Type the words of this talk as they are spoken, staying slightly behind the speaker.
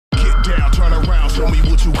down, turn around, show me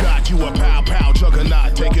what you got. You a pow pow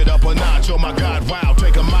juggernaut, take it up a notch. Oh my God, wow,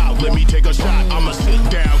 take 'em out, let me take a shot. I'ma sit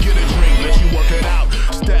down, get a drink, let you work it out.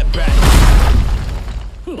 Step back.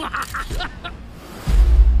 Wow,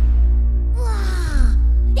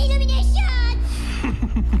 illumination!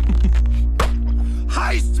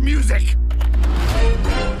 Heist music.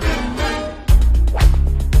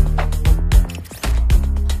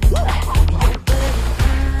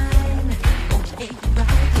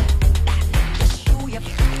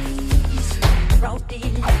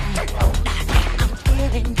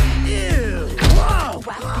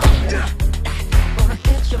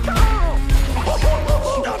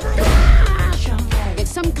 It's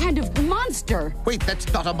some kind of monster. Wait,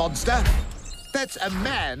 that's not a monster. That's a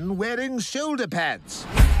man wearing shoulder pads.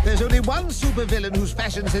 There's only one supervillain whose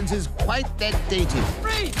fashion sense is quite that dated.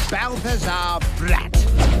 Balthazar Brat.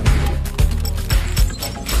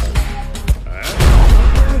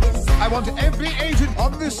 I want every agent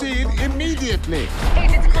on the scene immediately.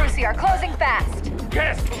 Agents Crucy are closing fast.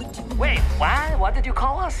 Yes. Wait, what? What did you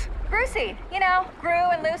call us? Grucy, you know, Gru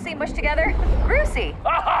and Lucy mushed together. Grucy.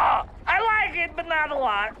 Oh, I like it, but not a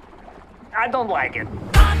lot. I don't like it.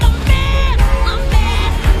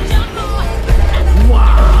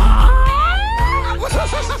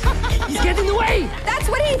 He's getting away! That's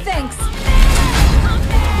what he thinks.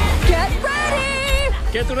 Get ready!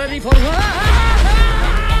 Get ready for...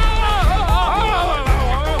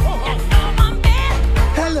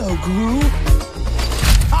 Hello, Gru.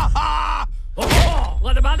 Oh,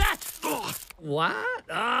 what about that? What?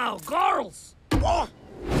 Oh, girls!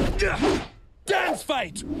 Dance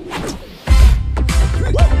fight.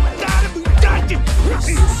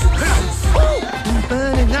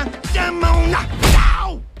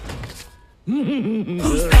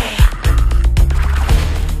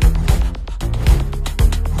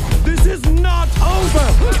 This is not over.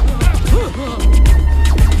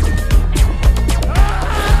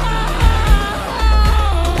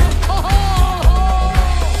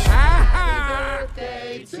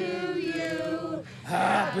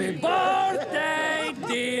 Happy birthday,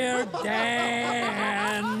 dear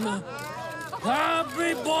Dan!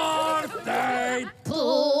 Happy birthday To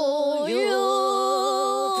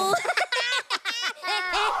you!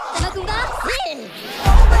 Talagang